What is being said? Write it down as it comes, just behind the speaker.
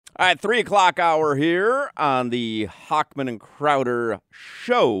All right, 3 o'clock hour here on the Hockman and Crowder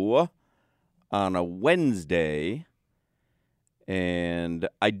show on a Wednesday. And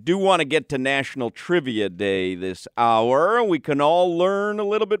I do want to get to National Trivia Day this hour. We can all learn a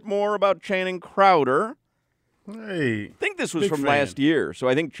little bit more about Channing Crowder. Hey, I think this was from last year, so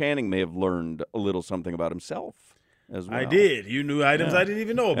I think Channing may have learned a little something about himself as well. I did. You knew items I didn't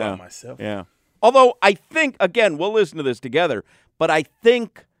even know about myself. Yeah. Although I think, again, we'll listen to this together, but I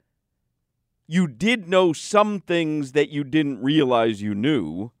think you did know some things that you didn't realize you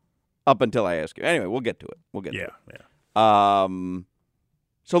knew up until I asked you. Anyway, we'll get to it. Yeah.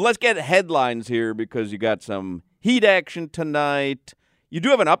 So let's get headlines here because you got some Heat action tonight. You do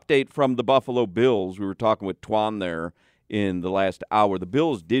have an update from the Buffalo Bills. We were talking with Twan there in the last hour. The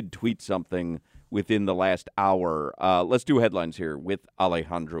Bills did tweet something within the last hour. Let's do headlines here with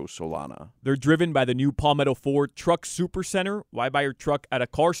Alejandro Solana. They're driven by the new Palmetto Ford Truck Supercenter. Why buy your truck at a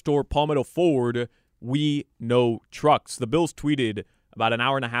car store? Palmetto Ford, we know trucks. The Bills tweeted about an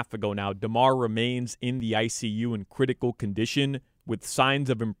hour and a half ago now, DeMar remains in the ICU in critical condition with signs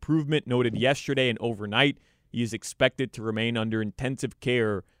of improvement noted yesterday and overnight. He is expected to remain under intensive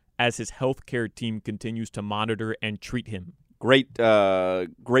care as his healthcare team continues to monitor and treat him. Great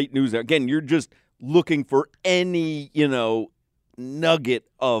news. Again, you're just looking for any, nugget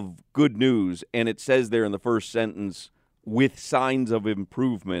of good news, and it says there in the first sentence, with signs of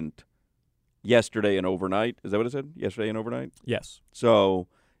improvement yesterday and overnight. Is that what it said? Yesterday and overnight? Yes. So,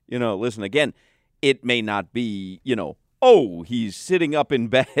 listen, again, it may not be, he's sitting up in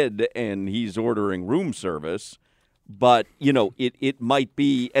bed and he's ordering room service, but, it might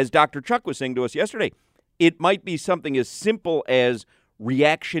be, as Dr. Chuck was saying to us yesterday, it might be something as simple as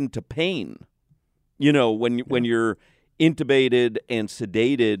reaction to pain. When you're intubated and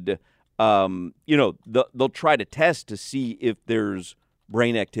sedated, they'll try to test to see if there's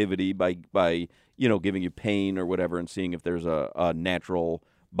brain activity by giving you pain or whatever and seeing if there's a natural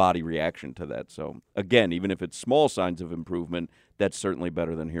body reaction to that. So, again, even if it's small signs of improvement, that's certainly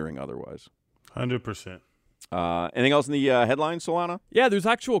better than hearing otherwise. 100%. Anything else in the headlines, Solana? Yeah, there's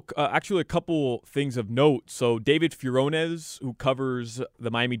actually a couple things of note. So David Furones, who covers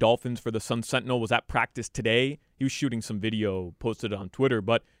the Miami Dolphins for the Sun-Sentinel, was at practice today. He was shooting some video, posted it on Twitter,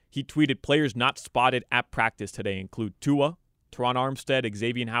 but he tweeted players not spotted at practice today include Tua, Teron Armstead,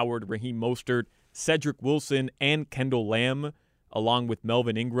 Xavier Howard, Raheem Mostert, Cedric Wilson, and Kendall Lamb, along with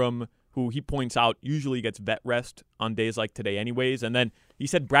Melvin Ingram, who he points out usually gets vet rest on days like today anyways. And then he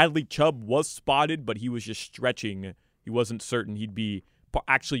said Bradley Chubb was spotted, but he was just stretching. He wasn't certain he'd be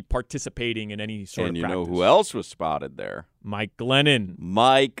actually participating in any sort of practice. And you know who else was spotted there? Mike Glennon.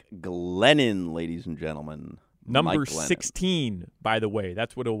 Mike Glennon, ladies and gentlemen. Number 16, by the way.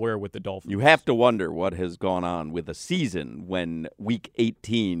 That's what he'll wear with the Dolphins. You have to wonder what has gone on with a season when week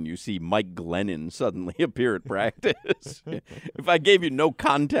 18 you see Mike Glennon suddenly appear at practice. If I gave you no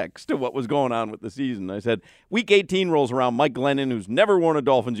context to what was going on with the season, I said, week 18 rolls around, Mike Glennon, who's never worn a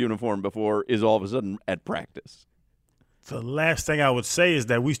Dolphins uniform before, is all of a sudden at practice. The last thing I would say is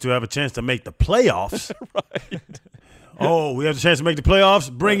that we still have a chance to make the playoffs. Right. Oh, we have a chance to make the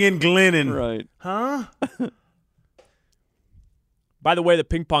playoffs? Bring in Glennon. Right. Huh? By the way, the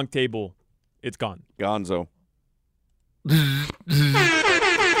ping pong table, it's gone. Gonzo. Mr.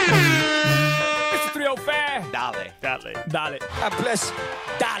 305. Dale. God bless.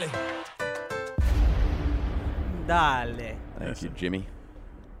 Dale. Thank you, Jimmy.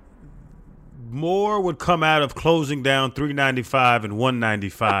 More would come out of closing down 395 and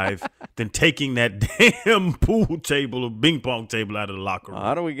 195 than taking that damn pool table or ping pong table out of the locker room.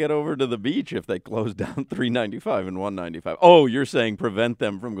 How do we get over to the beach if they close down 395 and 195? Oh, you're saying prevent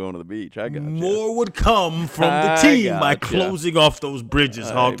them from going to the beach. I got you. More would come from the team by closing off those bridges,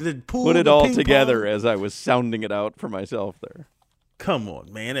 Hawk. Put it all together as I was sounding it out for myself there. Come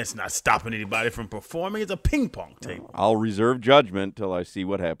on, man. That's not stopping anybody from performing. It's a ping pong table. I'll reserve judgment till I see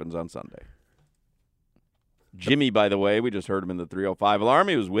what happens on Sunday. Jimmy, by the way, we just heard him in the 305 alarm.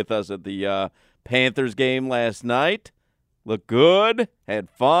 He was with us at the Panthers game last night. Looked good. Had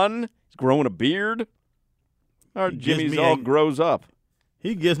fun. He's growing a beard. Our Jimmy's all grows up.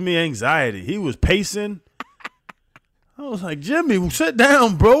 He gives me anxiety. He was pacing. I was like, Jimmy, sit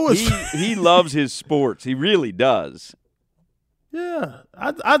down, bro. He loves his sports. He really does. Yeah,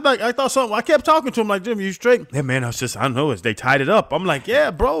 I thought something. I kept talking to him like, Jimmy, you straight? Yeah, man, I know they tied it up. I'm like, yeah,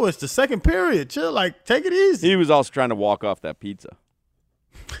 bro, it's the second period. Chill, take it easy. He was also trying to walk off that pizza.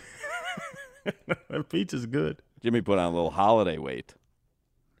 That pizza's good. Jimmy put on a little holiday weight.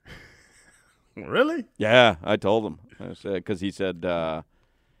 Really? Yeah, I told him. Because he said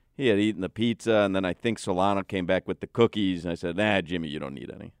he had eaten the pizza, and then I think Solana came back with the cookies, and I said, Jimmy, you don't need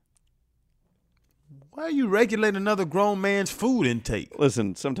any. Why are you regulating another grown man's food intake?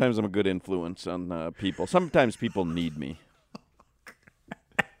 Listen, sometimes I'm a good influence on people. Sometimes people need me.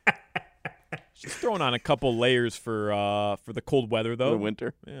 Just throwing on a couple layers for the cold weather, though. The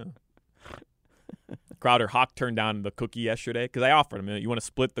winter. Yeah. Crowder Hawk turned down the cookie yesterday because I offered him, you want to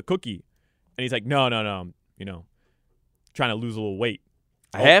split the cookie? And he's like, no, I'm, trying to lose a little weight.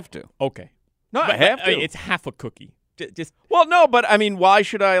 I have to. Okay. No, I have to. It's half a cookie. Just Well, no, but I mean, why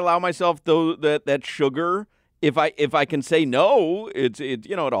should I allow myself that sugar if I can say no?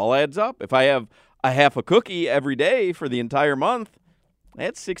 It all adds up. If I have a half a cookie every day for the entire month,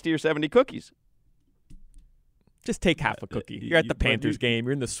 that's 60 or 70 cookies. Just take half a cookie. You're at the Panthers game.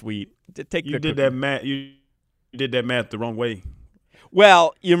 You're in the suite. Take You the did cookie. that math. You did that math the wrong way.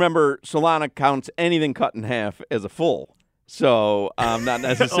 Well, you remember Solana counts anything cut in half as a full, so I'm not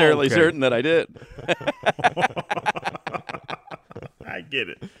necessarily Okay. certain that I did. I get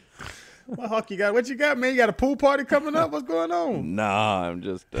it. What Hawk you got? What you got, man? You got a pool party coming up? What's going on? Nah, I'm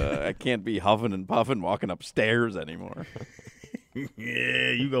just I can't be huffing and puffing walking upstairs anymore.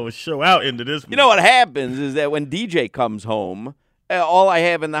 Yeah, you gonna show out into this one. You know what happens is that when DJ comes home, all I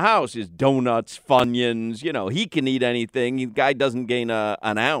have in the house is donuts, Funyuns. He can eat anything. The guy doesn't gain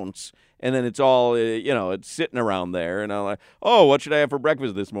an ounce. And then it's all, it's sitting around there. And I'm like, oh, what should I have for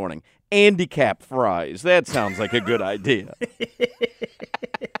breakfast this morning? Handicap fries. That sounds like a good idea.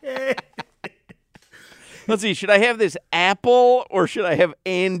 Let's see. Should I have this apple or should I have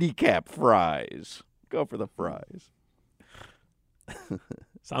handicap fries? Go for the fries.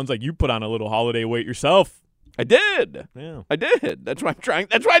 Sounds like you put on a little holiday weight yourself. I did. Yeah. I did. That's why I'm trying.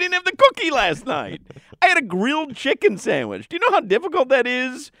 That's why I didn't have the cookie last night. I had a grilled chicken sandwich. Do you know how difficult that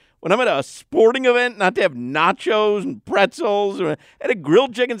is when I'm at a sporting event not to have nachos and pretzels? I had a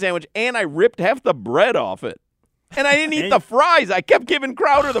grilled chicken sandwich, and I ripped half the bread off it. And I didn't eat the fries. I kept giving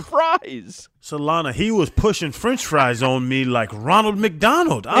Crowder the fries. Solana, he was pushing French fries on me like Ronald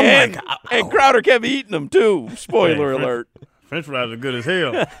McDonald. I'm and, like, and Crowder kept eating them, too. Spoiler Hey, alert. French fries are good as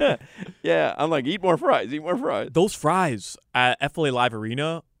hell. Yeah, I'm like, eat more fries, eat more fries. Those fries at FLA Live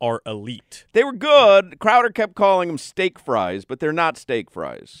Arena are elite. They were good. Crowder kept calling them steak fries, but they're not steak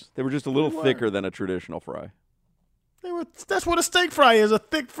fries. They were just a little thicker than a traditional fry. That's what a steak fry is, a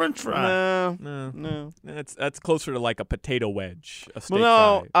thick French fry. No. That's closer to like a potato wedge, a steak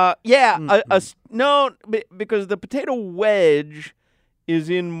Well, fry. no, because the potato wedge is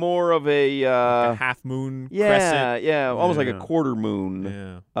in more of a a half moon crescent. almost like a Yeah. quarter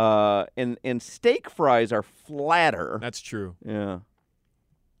moon. Yeah, And steak fries are flatter. that's true. Yeah.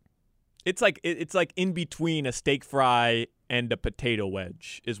 It's like in between a steak fry and a potato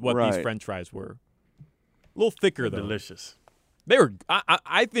wedge is what these Right. French fries were. A little thicker though. Delicious. They were.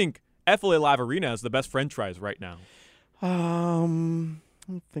 I think FLA Live Arena is the best French fries right now. Let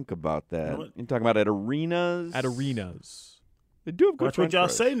me think about that. You know what? You're talking about at arenas? At arenas. They do have good Watch French what y'all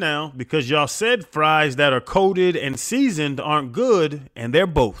fries. say now, because y'all said fries that are coated and seasoned aren't good, and they're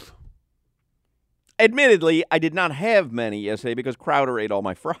both. Admittedly, I did not have many yesterday because Crowder ate all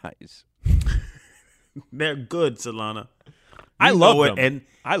my fries. They're good, Solana. I You love know it, them.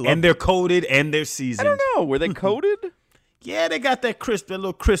 I love and they're coated and they're seasoned. I don't know. Were they coated? Yeah, they got that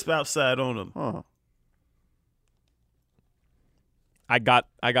little crisp outside on them. Huh. I got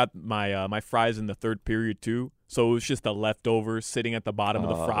my my fries in the third period too. So it was just the leftovers sitting at the bottom of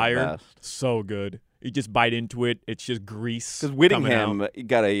Oh, the the fryer. best. So good. You just bite into it. It's just grease. Because coming Whittingham out.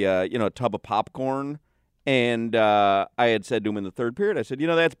 got a tub of popcorn, and I had said to him in the third period, I said,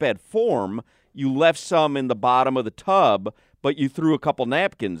 that's bad form. You left some in the bottom of the tub, but you threw a couple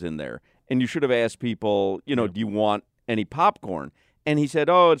napkins in there, and you should have asked people, do you want any popcorn? And he said,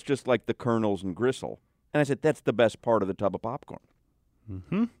 oh, it's just like the kernels and gristle. And I said, that's the best part of the tub of popcorn.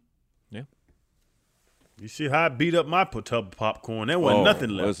 Mm-hmm. Yeah. You see how I beat up my tub of popcorn? There wasn't nothing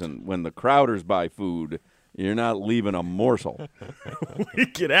left. Listen, when the Crowders buy food, you're not leaving a morsel. We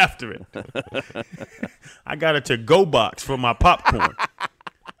get after it. I got a to-go box for my popcorn.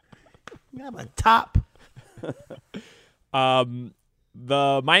 You have a top.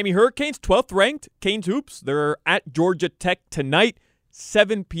 The Miami Hurricanes, 12th ranked. Canes Hoops. They're at Georgia Tech tonight,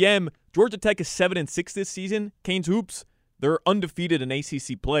 7 p.m. Georgia Tech is 7-6 this season. Canes Hoops, they're undefeated in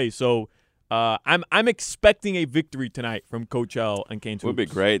ACC play. So I'm expecting a victory tonight from Coach L and Canes Hoops. Would be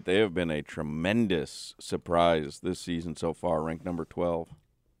great. They have been a tremendous surprise this season so far, ranked number 12.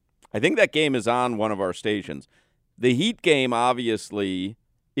 I think that game is on one of our stations. The Heat game, obviously,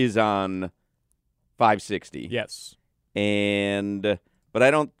 is on 560. Yes. But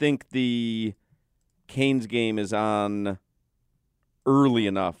I don't think the Canes game is on early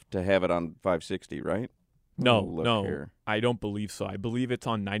enough to have it on 560, right? No, Look no, here. I don't believe so. I believe it's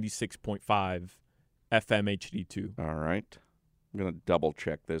on 96.5 FM HD2. All right. I'm going to double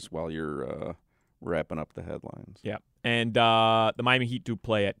check this while you're wrapping up the headlines. Yeah. And the Miami Heat do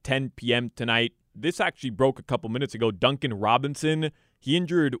play at 10 p.m. tonight. This actually broke a couple minutes ago. Duncan Robinson, he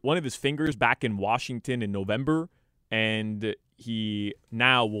injured one of his fingers back in Washington in November, and he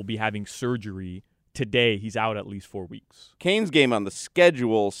now will be having surgery today. He's out at least 4 weeks. Canes game on the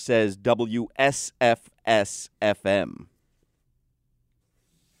schedule says WSFS-FM.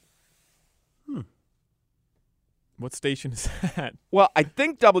 What station is that? Well, I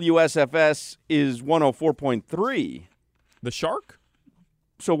think WSFS is 104.3. The Shark?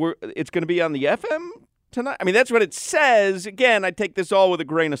 So it's going to be on the FM tonight? I mean, that's what it says. Again, I take this all with a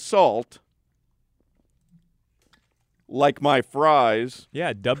grain of salt. Like my fries.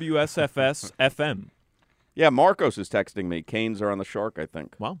 Yeah, WSFS FM. Yeah, Marcos is texting me. Canes are on the Shark, I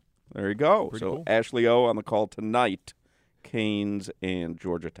think. Wow. There you go. Pretty So cool. Ashley O on the call tonight. Canes and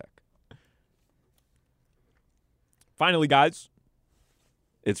Georgia Tech. Finally, guys.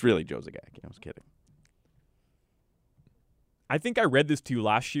 It's really Joe Zagacki. I was kidding. I think I read this to you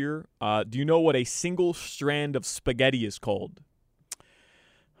last year. Do you know what a single strand of spaghetti is called?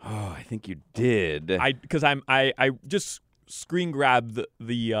 Oh, I think you did. Because I just screen grabbed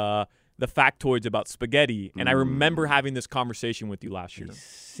the factoids about spaghetti, and I remember having this conversation with you last year. A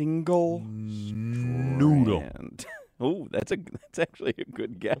single noodle. Oh, that's actually a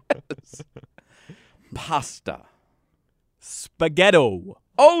good guess. Pasta. Spaghetto.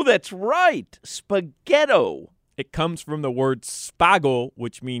 Oh, that's right. Spaghetto. It comes from the word spago,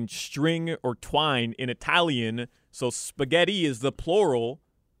 which means string or twine in Italian. So spaghetti is the plural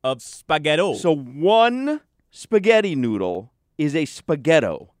of spaghetto. So one spaghetti noodle is a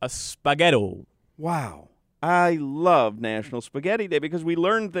spaghetto. A spaghetto. Wow. I love National Spaghetti Day because we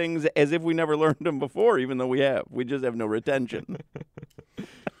learn things as if we never learned them before, even though we have. We just have no retention.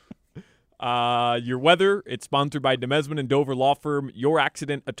 Your weather, it's sponsored by Demesman and Dover Law Firm.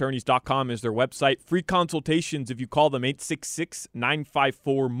 YourAccidentAttorneys.com is their website. Free consultations if you call them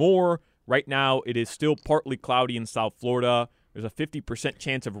 866-954-MORE. Right now, it is still partly cloudy in South Florida. There's a 50%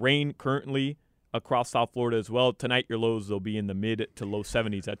 chance of rain currently across South Florida as well. Tonight, your lows will be in the mid to low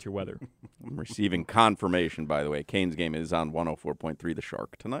 70s. That's your weather. I'm receiving confirmation, by the way. Canes game is on 104.3 The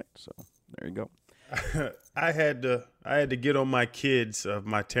Shark tonight. So there you go. I had to get on my kids of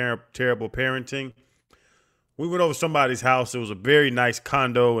my terrible parenting. We went over somebody's house. It was a very nice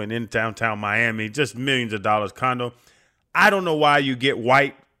condo in downtown Miami, just millions of dollars condo. I don't know why you get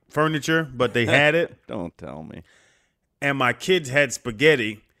white furniture, but they had it. Don't tell me. And my kids had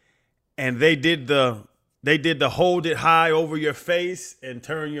spaghetti, and they did the hold it high over your face and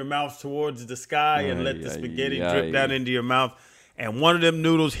turn your mouth towards the sky and let the spaghetti drip down into your mouth. And one of them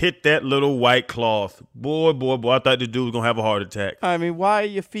noodles hit that little white cloth. Boy, I thought the dude was going to have a heart attack. I mean, why are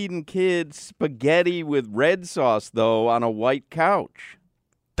you feeding kids spaghetti with red sauce, though, on a white couch?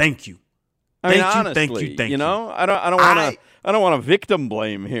 Thank you. I mean, Thank honestly, you. you know, I don't want to victim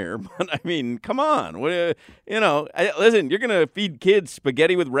blame here, but I mean, come on. Listen, you're going to feed kids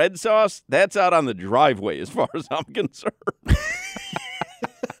spaghetti with red sauce? That's out on the driveway as far as I'm concerned.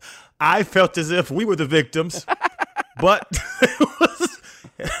 I felt as if we were the victims. But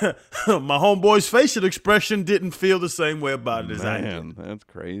my homeboy's facial expression didn't feel the same way about it as I did. That's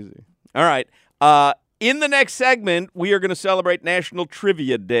crazy. All right. In the next segment, we are going to celebrate National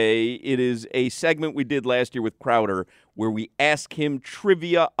Trivia Day. It is a segment we did last year with Crowder where we ask him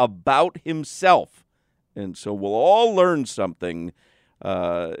trivia about himself. And so we'll all learn something.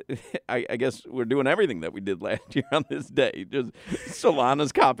 I guess we're doing everything that we did last year on this day. Just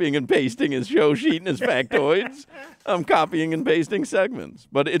Solana's copying and pasting his show sheet and his factoids. I'm copying and pasting segments.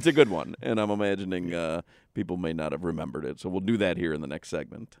 But it's a good one, and I'm imagining people may not have remembered it. So we'll do that here in the next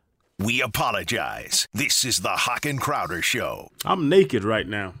segment. We apologize. This is the Hawk and Crowder Show. I'm naked right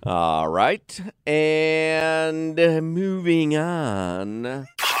now. All right. And moving on.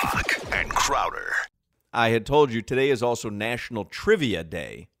 Hawk and Crowder. I had told you today is also National Trivia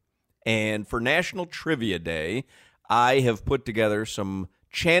Day. And for National Trivia Day, I have put together some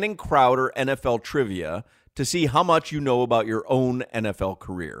Channing Crowder NFL trivia to see how much you know about your own NFL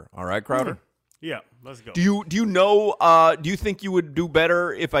career. All right, Crowder? Yeah, let's go. Do you know, do you think you would do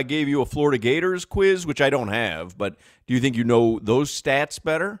better if I gave you a Florida Gators quiz, which I don't have, but do you think you know those stats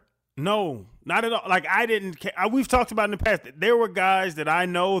better? No, not at all. Like, I didn't – we've talked about in the past. There were guys that I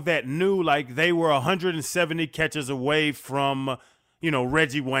know that knew, like, they were 170 catches away from,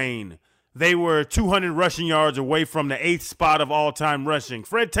 Reggie Wayne. They were 200 rushing yards away from the 8th spot of all-time rushing.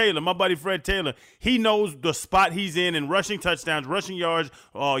 Fred Taylor, my buddy Fred Taylor, he knows the spot he's in rushing touchdowns, rushing yards,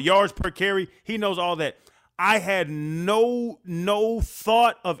 yards per carry. He knows all that. I had no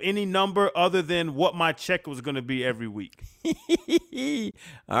thought of any number other than what my check was going to be every week.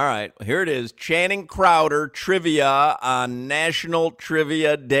 All right, here it is. Channing Crowder trivia on National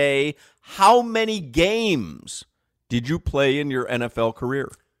Trivia Day. How many games did you play in your NFL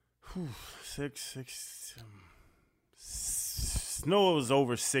career? No, it was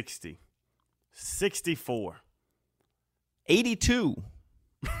over 60. 64. 82.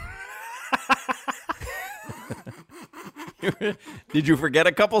 Did you forget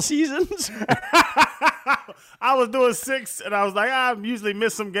a couple seasons? I was doing 6, and I was like, I usually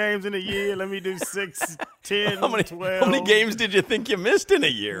miss some games in a year. Let me do 6, 10, 12. How many games did you think you missed in a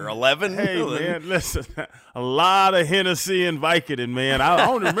year? 11? Hey, man, listen, a lot of Hennessy and Vicodin, man. I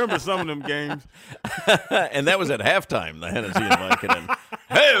don't remember some of them games. And that was at halftime, the Hennessy and Vicodin.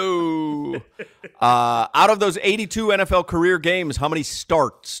 Hey-o! Out of those 82 NFL career games, how many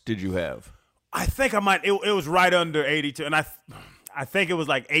starts did you have? I think I might. It was right under 82, and I think it was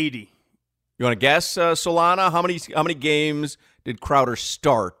like 80. You want to guess, Solana? How many games did Crowder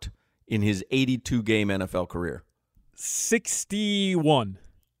start in his 82-game NFL career? 61.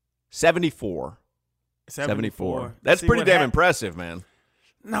 74. 74. That's pretty damn impressive, man.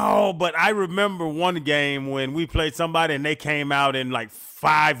 No, but I remember one game when we played somebody and they came out in like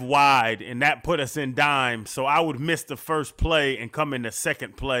 5 wide, and that put us in dime. So I would miss the first play and come in the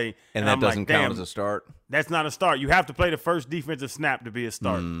second play. And that doesn't count as a start? That's not a start. You have to play the first defensive snap to be a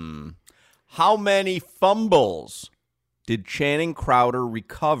start. How many fumbles did Channing Crowder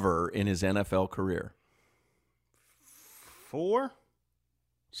recover in his NFL career? 4?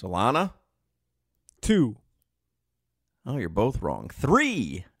 Solana? 2. Oh, you're both wrong.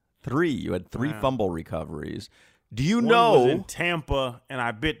 3. You had 3 fumble recoveries. Do you One know was in Tampa, and I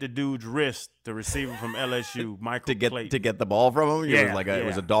bit the dude's wrist, the receiver from LSU, Michael Clayton. to get the ball from him? Yeah, It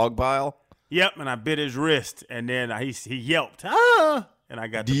was a dog pile? Yep, and I bit his wrist, and then he yelped, and I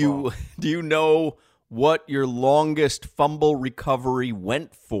got the ball. Do you know what your longest fumble recovery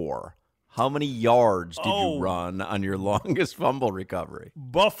went for? How many yards did you run on your longest fumble recovery?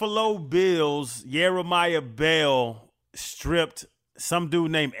 Buffalo Bills, Jeremiah Bell stripped some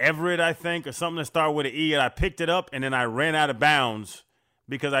dude named Everett, I think, or something that started with an E, and I picked it up, and then I ran out of bounds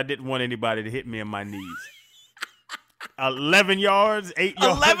because I didn't want anybody to hit me in my knees. 11 yards, 8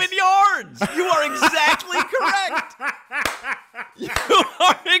 yards. 11 yards! You are exactly correct! You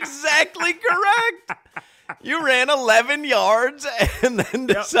are exactly correct! You ran 11 yards and then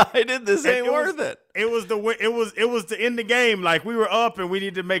decided this ain't worth it. It was to end the game. Like, we were up and we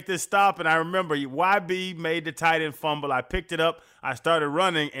needed to make this stop. And I remember YB made the tight end fumble. I picked it up. I started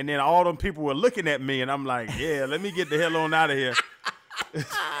running, and then all them people were looking at me, and I'm like, yeah, let me get the hell on out of here.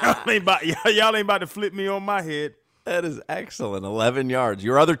 Y'all ain't about to flip me on my head. That is excellent. 11 yards.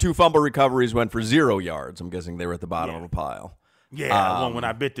 Your other 2 fumble recoveries went for 0 yards. I'm guessing they were at the bottom of a pile. Yeah, when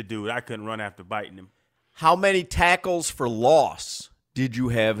I bit the dude, I couldn't run after biting him. How many tackles for loss did you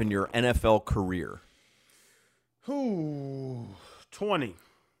have in your NFL career? 20.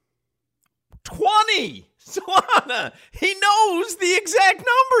 20! Solana, he knows the exact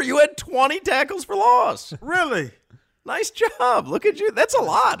number. You had 20 tackles for loss. Really? Nice job. Look at you. That's a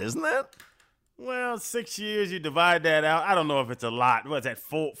lot, isn't that? Well, 6 years, you divide that out. I don't know if it's a lot. What's that,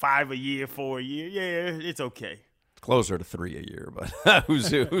 5 a year, 4 a year? Yeah, it's okay. Closer to 3 a year, but who's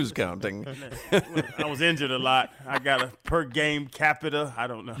counting? I was injured a lot. I got a per game capita. I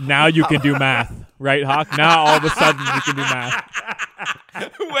don't know. Now you can do math, right, Hawk? Now all of a sudden you can do math.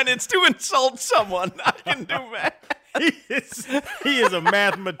 When it's to insult someone, I can do math. He is a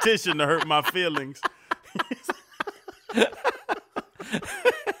mathematician to hurt my feelings.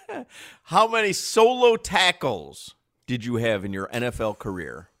 How many solo tackles did you have in your NFL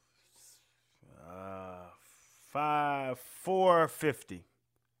career? 450.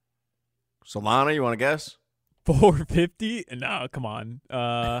 Solana, you want to guess? 450? No, come on.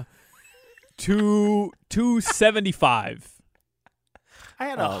 275. I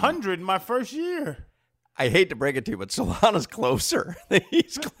had 100 in my first year. I hate to break it to you, but Solana's closer.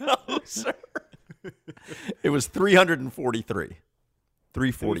 He's closer. It was 343.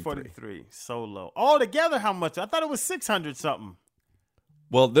 343 solo. Altogether, how much? I thought it was 600 something.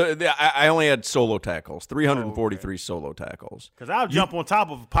 Well, I only had solo tackles, 343 solo tackles. Because I'll jump on top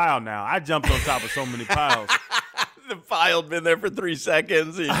of a pile now. I jumped on top of so many piles. The pile had been there for 3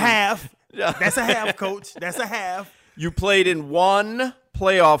 seconds. A half. That's a half, Coach. That's a half. You played in one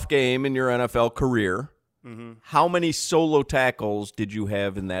playoff game in your NFL career. Mm-hmm. How many solo tackles did you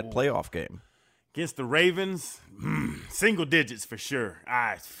have in that playoff game? Against the Ravens, single digits for sure.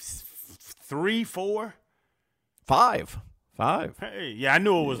 3, 4? 5. 5. Hey, yeah, I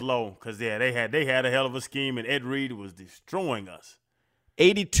knew it was low because they had a hell of a scheme, and Ed Reed was destroying us.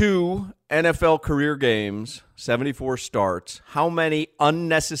 82 NFL career games, 74 starts. How many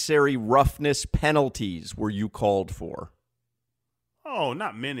unnecessary roughness penalties were you called for? Oh,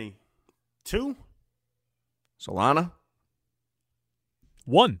 not many. 2? Solana?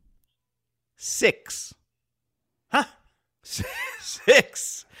 1. 6. Huh?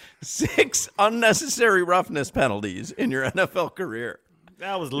 6 unnecessary roughness penalties in your NFL career.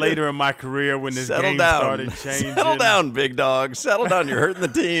 That was later in my career when this game started changing. Settle down, big dog. Settle down. You're hurting the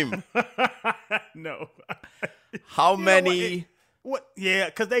team. No. How many? What? Yeah,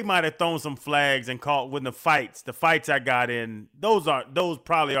 because they might have thrown some flags and called when the fights I got in. Those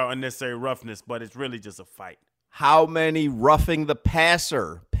probably are unnecessary roughness, but it's really just a fight. How many roughing the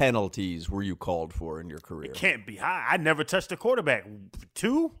passer penalties were you called for in your career? It can't be high. I never touched a quarterback.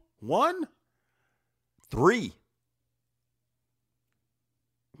 2? 1? 3.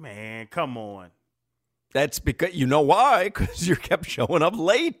 Man, come on. That's because, you know why? Because you kept showing up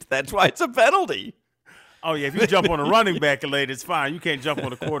late. That's why it's a penalty. Oh, yeah, if you jump on a running back late, it's fine. You can't jump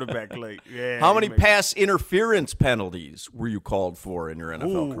on a quarterback late. Yeah. How many pass interference penalties were you called for in your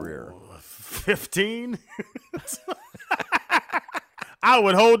NFL career? 15? I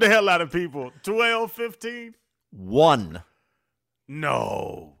would hold the hell out of people. 12, 15? 1.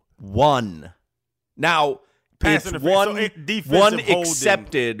 No. 1. Now, Pass it's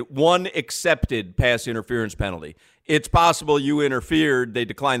one accepted pass interference penalty. It's possible you interfered, they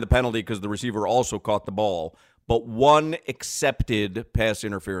declined the penalty because the receiver also caught the ball, but one accepted pass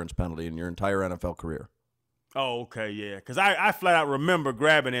interference penalty in your entire NFL career. Oh, okay, yeah. Because I flat out remember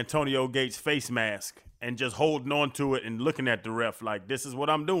grabbing Antonio Gates' face mask and just holding on to it and looking at the ref like, this is what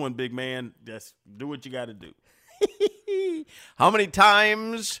I'm doing, big man. Just do what you got to do. How many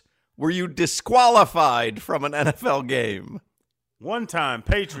times were you disqualified from an NFL game? One time,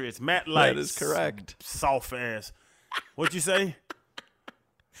 Patriots, Matt Light. That is correct. Soft ass. What'd you say?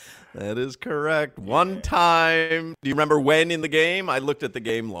 That is correct. One time. Do you remember when in the game? I looked at the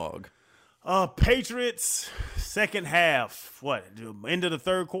game log. Patriots, second half. What? End of the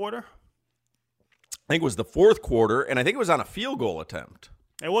third quarter? I think it was the fourth quarter, and I think it was on a field goal attempt.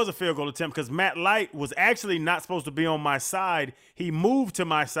 It was a field goal attempt because Matt Light was actually not supposed to be on my side. He moved to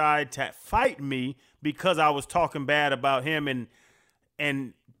my side to fight me because I was talking bad about him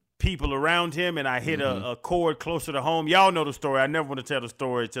and people around him, and I hit a chord closer to home. Y'all know the story. I never want to tell the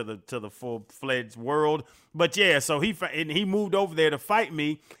story to the full-fledged world. But, yeah, so he moved over there to fight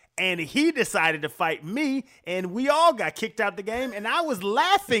me, and he decided to fight me, and we all got kicked out the game, and I was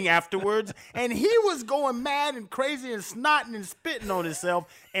laughing afterwards, and he was going mad and crazy and snotting and spitting on himself,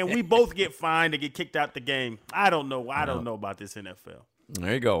 and we both get fined and get kicked out the game. I don't know about this NFL.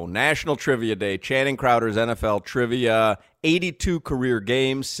 There you go. National Trivia Day. Channing Crowder's NFL Trivia. 82 career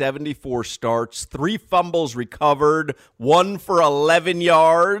games, 74 starts, 3 fumbles recovered, 1 for 11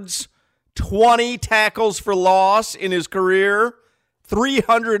 yards, 20 tackles for loss in his career,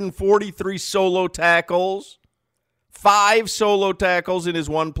 343 solo tackles, 5 solo tackles in his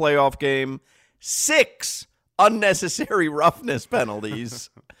 1 playoff game, 6 unnecessary roughness penalties,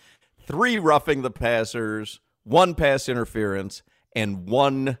 3 roughing the passers, 1 pass interference, and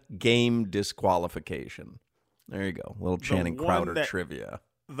 1 game disqualification. There you go. Little Channing Crowder trivia.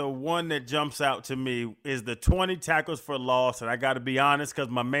 The one that jumps out to me is the 20 tackles for loss, and I got to be honest because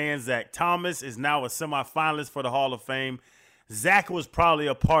my man Zach Thomas is now a semifinalist for the Hall of Fame. Zach was probably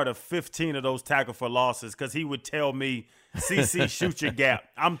a part of 15 of those tackle for losses because he would tell me, CC, shoot your gap.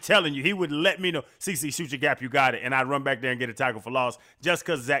 I'm telling you, he would let me know, CC, shoot your gap, you got it. And I'd run back there and get a tackle for loss just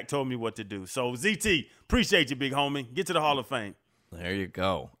because Zach told me what to do. So, ZT, appreciate you, big homie. Get to the Hall of Fame. There you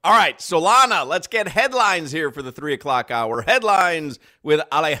go. All right, Solana, let's get headlines here for the 3 o'clock hour. Headlines with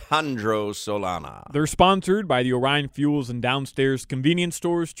Alejandro Solana. They're sponsored by the Orion Fuels and Downstairs Convenience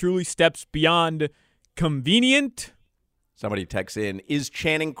Stores. Truly steps beyond convenient. Somebody texts in, is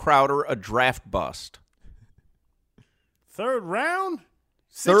Channing Crowder a draft bust? Third round?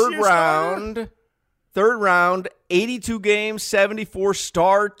 Third round, 82 games, 74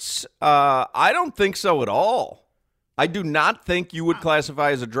 starts. I don't think so at all. I do not think you would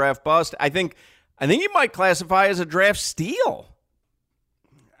classify as a draft bust. I think you might classify as a draft steal.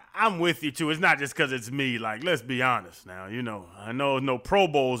 I'm with you, too. It's not just because it's me. Like, let's be honest now. You know, I know no Pro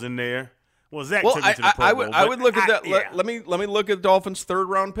Bowls in there. Well, Zach took me to the Pro Bowl. I would look at that. Yeah. Let me look at Dolphins'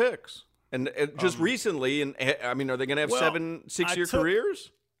 third-round picks. And just recently, and I mean, are they going to have 6-year careers?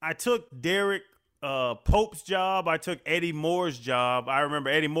 I took Derek Pope's job. I took Eddie Moore's job. I remember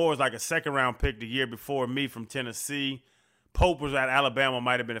Eddie Moore was like a second-round pick the year before me from Tennessee. Pope was at Alabama,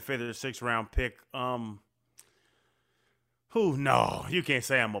 might have been a 5th or 6th round pick. Who? No, you can't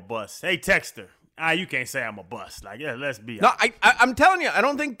say I'm a bust. Hey, Texter. You can't say I'm a bust. Like, yeah, let's be No, honest. I'm telling you, I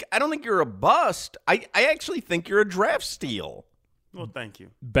don't think you're a bust. I actually think you're a draft steal. Well, thank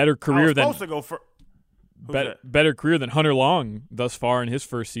you. Better I was career than supposed to go for. better career than Hunter Long thus far in his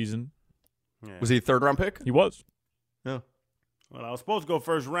first season. Yeah. Was he a third round pick? He was. Yeah. Well, I was supposed to go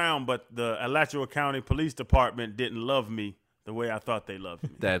first round, but the Alachua County Police Department didn't love me the way I thought they loved me.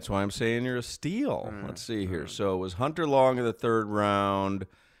 That's why I'm saying you're a steal. Let's see here. So it was Hunter Long in the third round.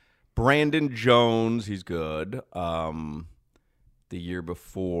 Brandon Jones, he's good. The year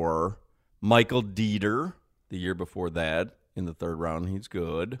before. Michael Dieter, the year before that, in the third round, he's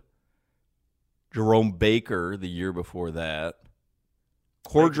good. Jerome Baker, the year before that.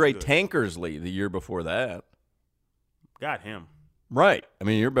 Cordray Tankersley, the year before that. Got him. Right. I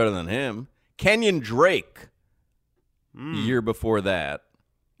mean, you're better than him. Kenyon Drake, the year before that,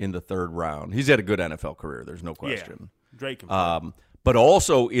 in the third round. He's had a good NFL career. There's no question. Yeah, Drake can play. But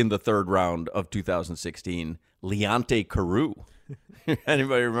also in the third round of 2016, Leonte Carew.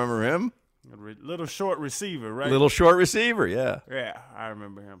 Anybody remember him? Little short receiver, right? Little short receiver, yeah. Yeah, I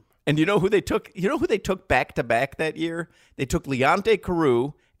remember him. And you know who they took? You know who they took back to back that year? They took Leonte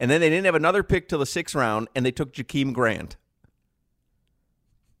Carew, and then they didn't have another pick till the sixth round, and they took Jakeem Grant.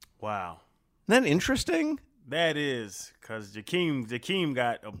 Wow. Isn't that interesting? That is, because Jakeem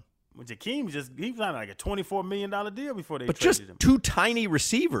got he signed like a $24 million deal before they But traded just him. two tiny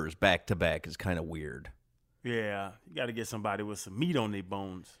receivers back to back is kind of weird. Yeah, you got to get somebody with some meat on their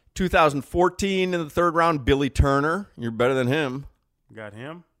bones. 2014 in the third round, Billy Turner. You're better than him. Got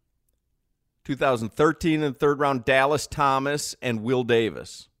him. 2013 in the third round, Dallas Thomas and Will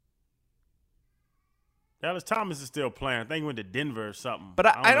Davis. Dallas Thomas is still playing. I think he went to Denver or something. But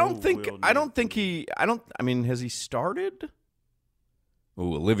I don't think I mean, has he started?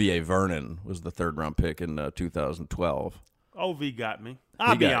 Ooh, Olivier Vernon was the third round pick in 2012. OV got me.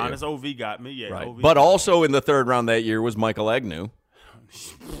 I'll be got you. honest. OV got me. Yeah, Right. OV But got me. also in the third round that year was Michael Agnew.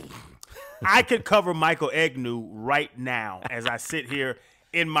 I could cover Michael Agnew right now as I sit here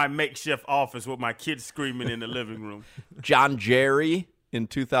in my makeshift office with my kids screaming in the living room. John Jerry in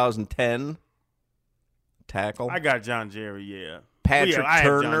 2010. Tackle. I got John Jerry, yeah. Patrick I have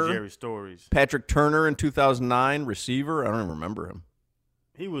Turner. John Jerry stories. Patrick Turner in 2009, receiver. I don't even remember him.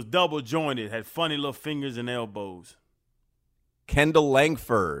 He was double jointed, had funny little fingers and elbows. Kendall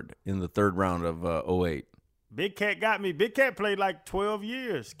Langford in the third round of 08. Big Cat got me. Big Cat played like 12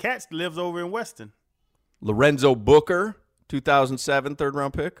 years. Cat lives over in Weston. Lorenzo Booker, 2007, third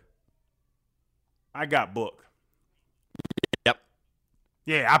round pick. I got Book. Yep.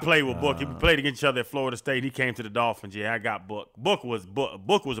 Yeah, I played with Book. We played against each other at Florida State. He came to the Dolphins. Yeah, I got Book. Book was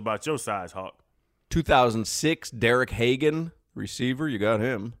about your size, Hawk. 2006, Derek Hagan, receiver. You got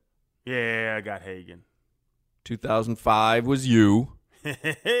him. Yeah, I got Hagan. 2005 was you.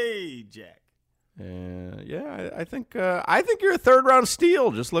 Hey, Jack. I think you're a third round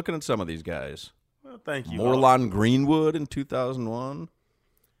steal. Just looking at some of these guys. Well, thank you. Morlon Greenwood in 2001.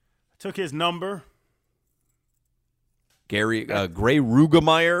 Took his number. Gray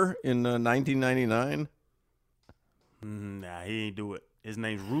Rugemeyer in 1999. Nah, he ain't do it. His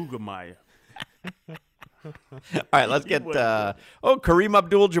name's Rugemeyer. All right, let's get Kareem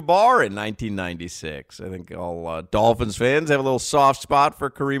Abdul-Jabbar in 1996. I think all Dolphins fans have a little soft spot for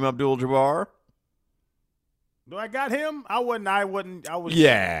Kareem Abdul-Jabbar. Do I got him? I wasn't. I was.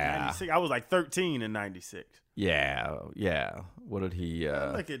 Yeah. 96. I was like 13 in 96. Yeah. What did he?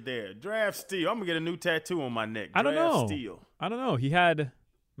 Look at there. Draft steal. I'm going to get a new tattoo on my neck. I don't know. Draft steal. I don't know. He had, am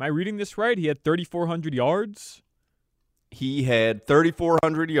I reading this right? He had 3,400 yards. He had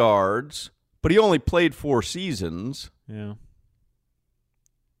 3,400 yards, but he only played 4 seasons. Yeah.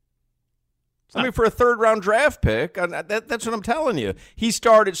 I mean, for a third-round draft pick, that's what I'm telling you. He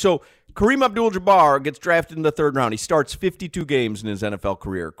started, so Kareem Abdul-Jabbar gets drafted in the third round. He starts 52 games in his NFL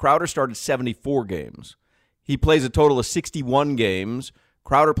career. Crowder started 74 games. He plays a total of 61 games.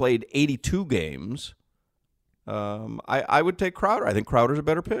 Crowder played 82 games. I would take Crowder. I think Crowder's a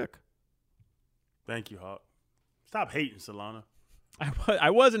better pick. Thank you, Hawk. Stop hating, Solana. I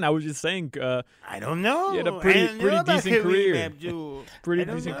wasn't. I was just saying. I don't know. He had a pretty decent career. Pretty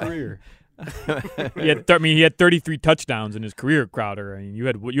decent career. He had 33 touchdowns in his career, Crowder. I mean, you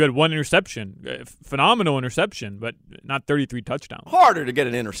had one interception, phenomenal interception, but not 33 touchdowns. Harder to get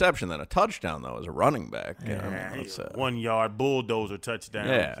an interception than a touchdown, though, as a running back. Yeah, 1 yard bulldozer touchdown.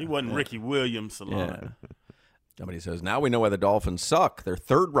 Yeah, he wasn't Ricky Williams, Solana. Yeah. Somebody says, now we know why the Dolphins suck. Their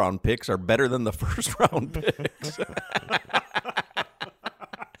third-round picks are better than the first-round picks.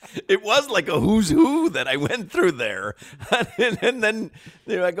 It was like a who's who that I went through there. And then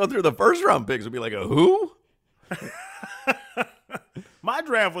I go through the first-round picks. It'd be like a who? My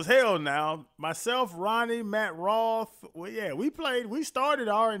draft was hell now. Myself, Ronnie, Matt Roth. Well, yeah, we started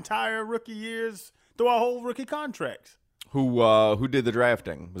our entire rookie years through our whole rookie contracts. Who did the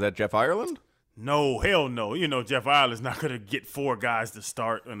drafting? Was that Jeff Ireland? No, hell no. You know, Jeff Ireland's not going to get 4 guys to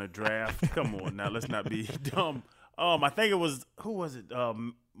start in a draft. Come on now, let's not be dumb. I think it was, who was it?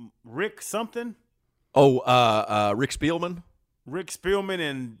 Rick something? Oh, Rick Spielman? Rick Spielman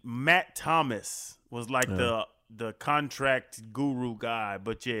and Matt Thomas was like the contract guru guy.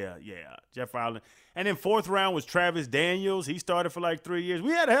 But yeah, Jeff Ireland. And then 4th round was Travis Daniels. He started for like 3 years.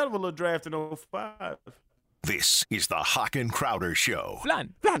 We had a hell of a little draft in 05. This is the Hawk and Crowder Show.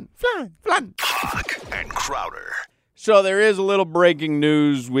 Flan. Hawk and Crowder. So there is a little breaking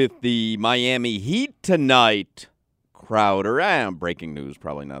news with the Miami Heat tonight. Crowder, breaking news,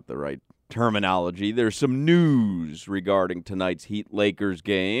 probably not the right terminology. There's some news regarding tonight's Heat-Lakers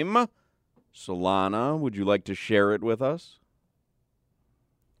game. Solana, would you like to share it with us?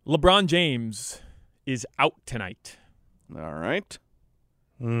 LeBron James is out tonight. All right.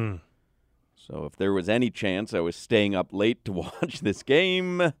 So if there was any chance I was staying up late to watch this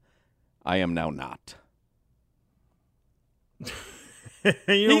game, I am now not.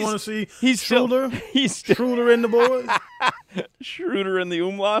 You don't want to see Schroeder? Schroeder in the boys? Schroeder in the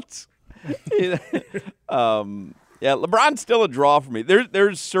umlauts? Yeah, LeBron's still a draw for me.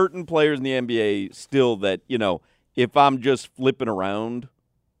 There's certain players in the NBA still that, if I'm just flipping around,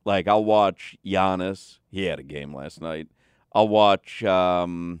 like I'll watch Giannis. He had a game last night. I'll watch, I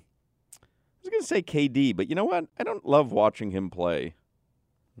was going to say KD, but you know what? I don't love watching him play.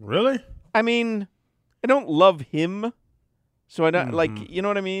 Really? I mean, I don't love him. So I don't like, you know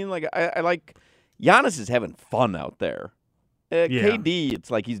what I mean? Like I like Giannis is having fun out there. KD,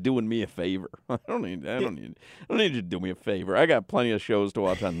 it's like he's doing me a favor. I don't need you to do me a favor. I got plenty of shows to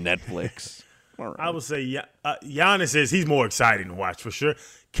watch on Netflix. All right. I would say Giannis he's more exciting to watch for sure.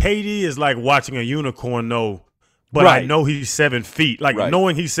 KD is like watching a unicorn, though. But right. I know he's 7 feet. Like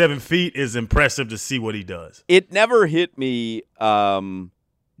knowing he's 7 feet is impressive to see what he does. It never hit me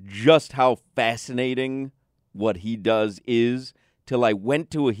just how fascinating what he does is till I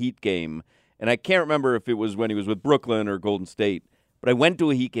went to a Heat game. And I can't remember if it was when he was with Brooklyn or Golden State, but I went to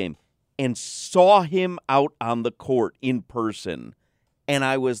a Heat game and saw him out on the court in person, and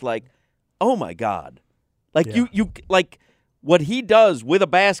I was like, "Oh my God!" Like you like what he does with a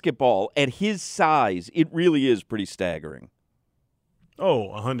basketball at his size. It really is pretty staggering. Oh,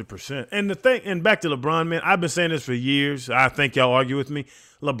 100%. And the thing, and back to LeBron, man, I've been saying this for years. I think y'all argue with me.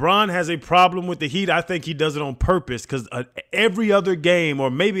 LeBron has a problem with the Heat. I think he does it on purpose because every other game,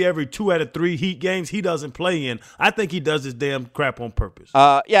 or maybe every 2 out of 3 Heat games he doesn't play in, I think he does this damn crap on purpose.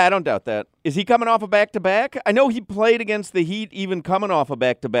 Yeah, I don't doubt that. Is he coming off a back-to-back? I know he played against the Heat even coming off a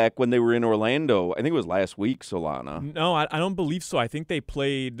back-to-back when they were in Orlando. I think it was last week, Solana. No, I don't believe so. I think they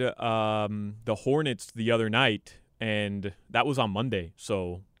played the Hornets the other night, and that was on Monday.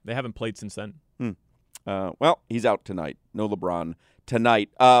 So they haven't played since then. Well, he's out tonight. No LeBron tonight.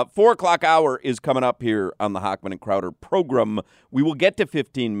 4 o'clock hour is coming up here on the Hochman and Crowder program. We will get to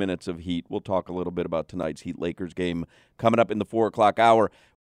 15 minutes of Heat. We'll talk a little bit about tonight's Heat-Lakers game coming up in the 4 o'clock hour.